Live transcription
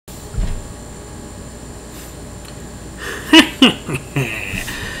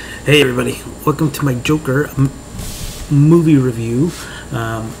Hey everybody, welcome to my Joker movie review.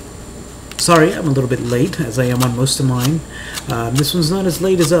 Sorry, I'm a little bit late, as I am on most of mine. This one's not as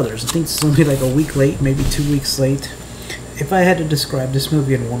late as others. I think it's only like a week late, maybe 2 weeks late. If I had to describe this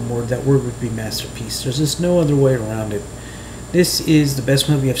movie in one word, that word would be masterpiece. There's just no other way around it. This is the best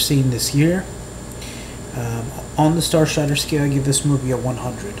movie I've seen this year. On the Starshiner scale, I give this movie a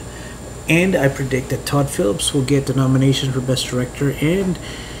 100. And I predict that Todd Phillips will get the nomination for Best Director. And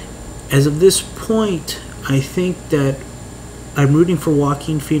as of this point, I think that I'm rooting for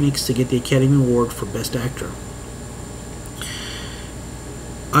Joaquin Phoenix to get the Academy Award for Best Actor.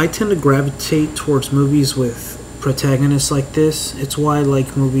 I tend to gravitate towards movies with protagonists like this. It's why I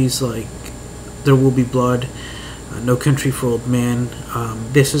like movies like There Will Be Blood, No Country for Old Men.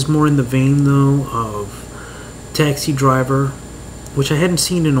 This is more in the vein, though, of Taxi Driver, which I hadn't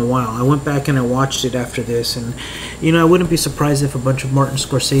seen in a while. I went back and I watched it after this, and I wouldn't be surprised if a bunch of Martin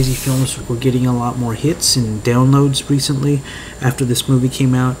Scorsese films were getting a lot more hits and downloads recently after this movie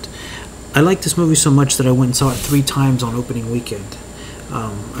came out. I liked this movie so much that I went and saw it 3 times on opening weekend.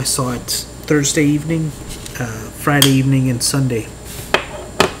 I saw it Thursday evening, Friday evening, and Sunday,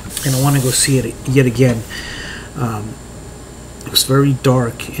 and I want to go see it yet again. It was very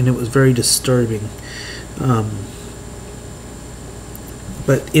dark and it was very disturbing.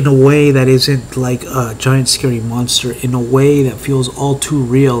 But in a way that isn't like a giant scary monster, in a way that feels all too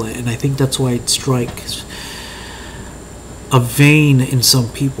real, and I think that's why it strikes a vein in some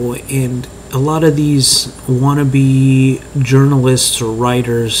people. And a lot of these wannabe journalists or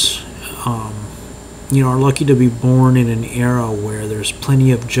writers are lucky to be born in an era where there's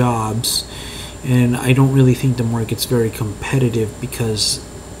plenty of jobs, and I don't really think the market's very competitive, because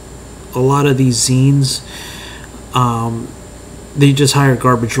a lot of these zines, they just hire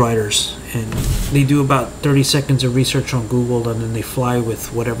garbage writers, and they do about 30 seconds of research on Google, and then they fly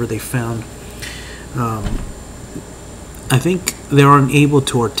with whatever they found. I think they aren't able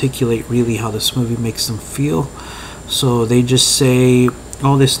to articulate really how this movie makes them feel, so they just say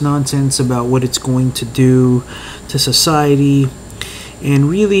all this nonsense about what it's going to do to society, and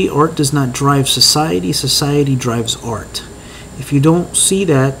really art does not drive society, society drives art. If you don't see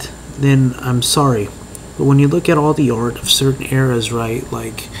that, then I'm sorry. But when you look at all the art of certain eras, right,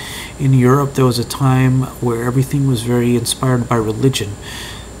 like in Europe there was a time where everything was very inspired by religion,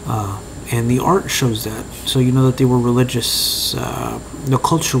 and the art shows that, so you know that they were religious. The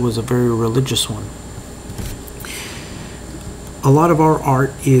culture was a very religious one. A lot of our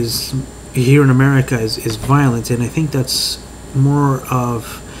art is here in America is violent, and I think that's more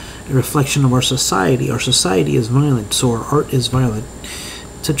of a reflection of our society. Our society is violent, so our art is violent.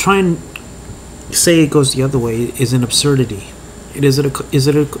 To try and say it goes the other way is an absurdity. It's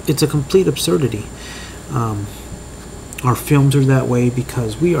a complete absurdity. Our films are that way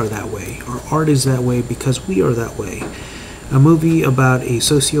because we are that way. Our art is that way because we are that way. A movie about a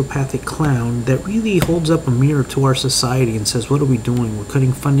sociopathic clown that really holds up a mirror to our society and says, what are we doing? We're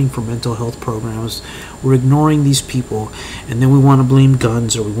cutting funding for mental health programs. We're ignoring these people, and then we want to blame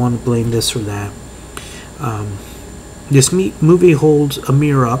guns, or we want to blame this or that. This movie holds a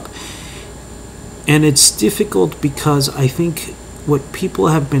mirror up, and it's difficult because I think what people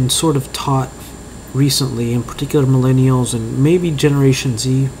have been sort of taught recently, in particular millennials and maybe Generation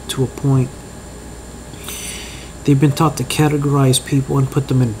Z to a point, they've been taught to categorize people and put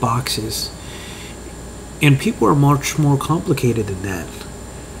them in boxes. And people are much more complicated than that.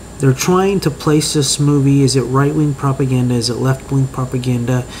 They're trying to place this movie, is it right-wing propaganda, is it left-wing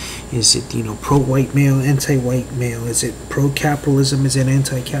propaganda, is it, pro-white male, anti-white male, is it pro-capitalism, is it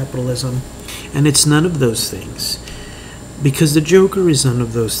anti-capitalism? And it's none of those things, because the Joker is none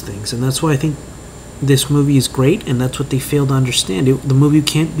of those things, and that's why I think this movie is great, and that's what they fail to understand. The movie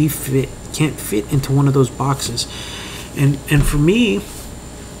can't fit into one of those boxes, and for me,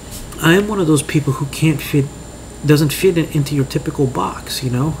 I am one of those people who doesn't fit into your typical box.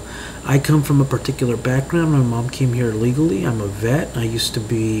 I come from a particular background. My mom came here legally. I'm a vet. I used to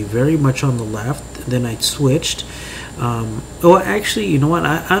be very much on the left. Then I switched. Actually, you know what?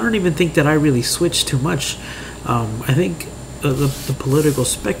 I don't even think that I really switched too much. I think the political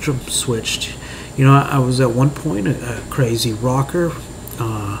spectrum switched. I was at one point a crazy rocker.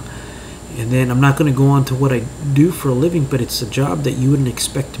 And then I'm not going to go on to what I do for a living, but it's a job that you wouldn't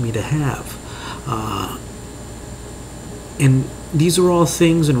expect me to have. And these are all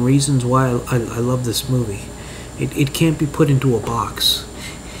things and reasons why I love this movie. It can't be put into a box.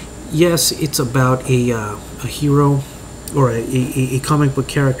 Yes, it's about a hero, or a comic book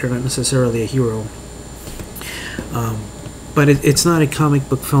character, not necessarily a hero. But it's not a comic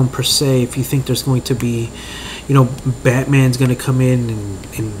book film per se. If you think there's going to be, Batman's gonna come in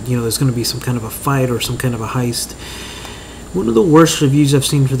and there's gonna be some kind of a fight or some kind of a heist. One of the worst reviews I've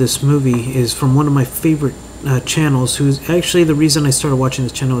seen for this movie is from one of my favorite channels, who's actually the reason I started watching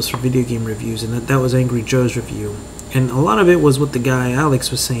this channel was for video game reviews, and that was Angry Joe's review. And a lot of it was what the guy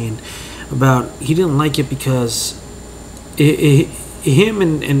Alex was saying about he didn't like it because him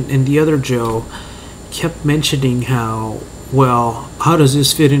and the other Joe kept mentioning how does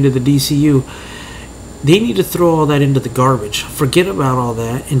this fit into the DCU? They need to throw all that into the garbage. Forget about all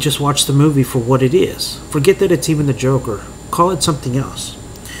that and just watch the movie for what it is. Forget that it's even the Joker. Call it something else.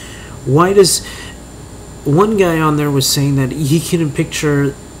 Why does... One guy on there was saying that he couldn't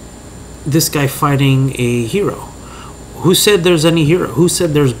picture this guy fighting a hero. Who said there's any hero? Who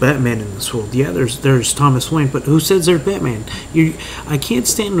said there's Batman in this world? Yeah, there's Thomas Wayne, but who says there's Batman? I can't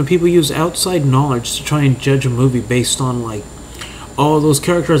stand when people use outside knowledge to try and judge a movie based on, like, oh, those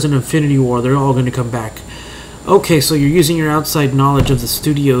characters in Infinity War, they're all going to come back. Okay, so you're using your outside knowledge of the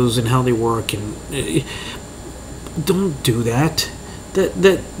studios and how they work, and don't do that.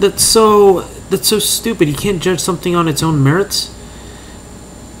 That's so stupid. You can't judge something on its own merits.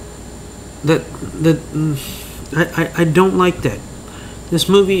 I don't like that. This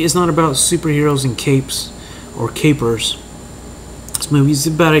movie is not about superheroes and capes or capers. This movie is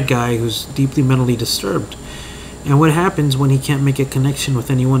about a guy who's deeply mentally disturbed. And what happens when he can't make a connection with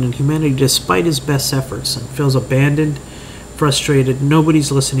anyone in humanity despite his best efforts, and feels abandoned, frustrated,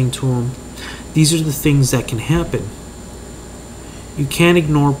 nobody's listening to him. These are the things that can happen. You can't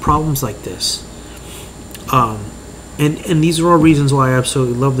ignore problems like this. And these are all reasons why I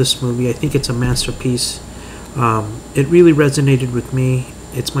absolutely love this movie. I think it's a masterpiece. It really resonated with me.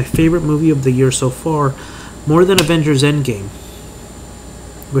 It's my favorite movie of the year so far, more than Avengers Endgame,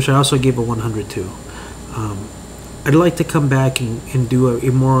 which I also gave a 100 to. I'd like to come back and do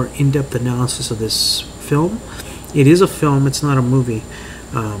a more in-depth analysis of this film. It is a film, it's not a movie.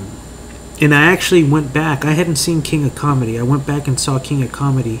 And I actually went back. I hadn't seen King of Comedy. I went back and saw King of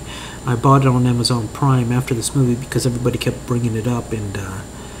Comedy. I bought it on Amazon Prime after this movie because everybody kept bringing it up. And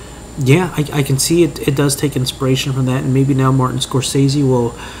yeah, I can see it does take inspiration from that. And maybe now Martin Scorsese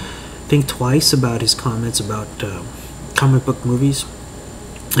will think twice about his comments about comic book movies.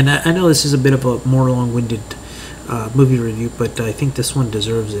 And I know this is a bit of a more long-winded movie review, but I think this one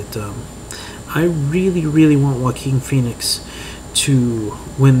deserves it. I really, really want Joaquin Phoenix to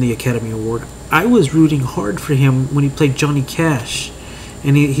win the Academy Award. I was rooting hard for him when he played Johnny Cash,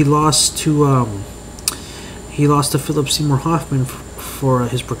 and he lost to Philip Seymour Hoffman for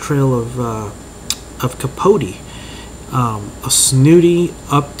his portrayal of Capote, a snooty,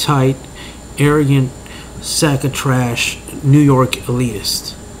 uptight, arrogant sack of trash New York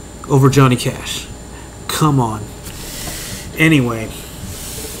elitist over Johnny Cash. Come on. Anyway,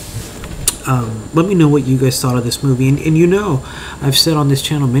 let me know what you guys thought of this movie. And I've said on this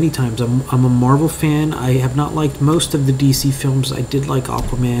channel many times, I'm a Marvel fan. I have not liked most of the DC films. I did like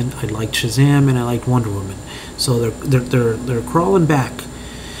Aquaman, I liked Shazam, and I liked Wonder Woman. So they're crawling back.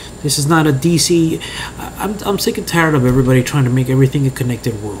 This is not a DC. I'm sick and tired of everybody trying to make everything a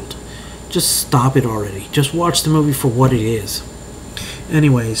connected world. Just stop it already. Just watch the movie for what it is.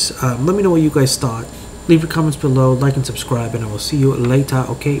 Anyways, let me know what you guys thought. Leave your comments below, like and subscribe, and I will see you later.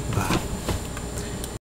 Okay, bye.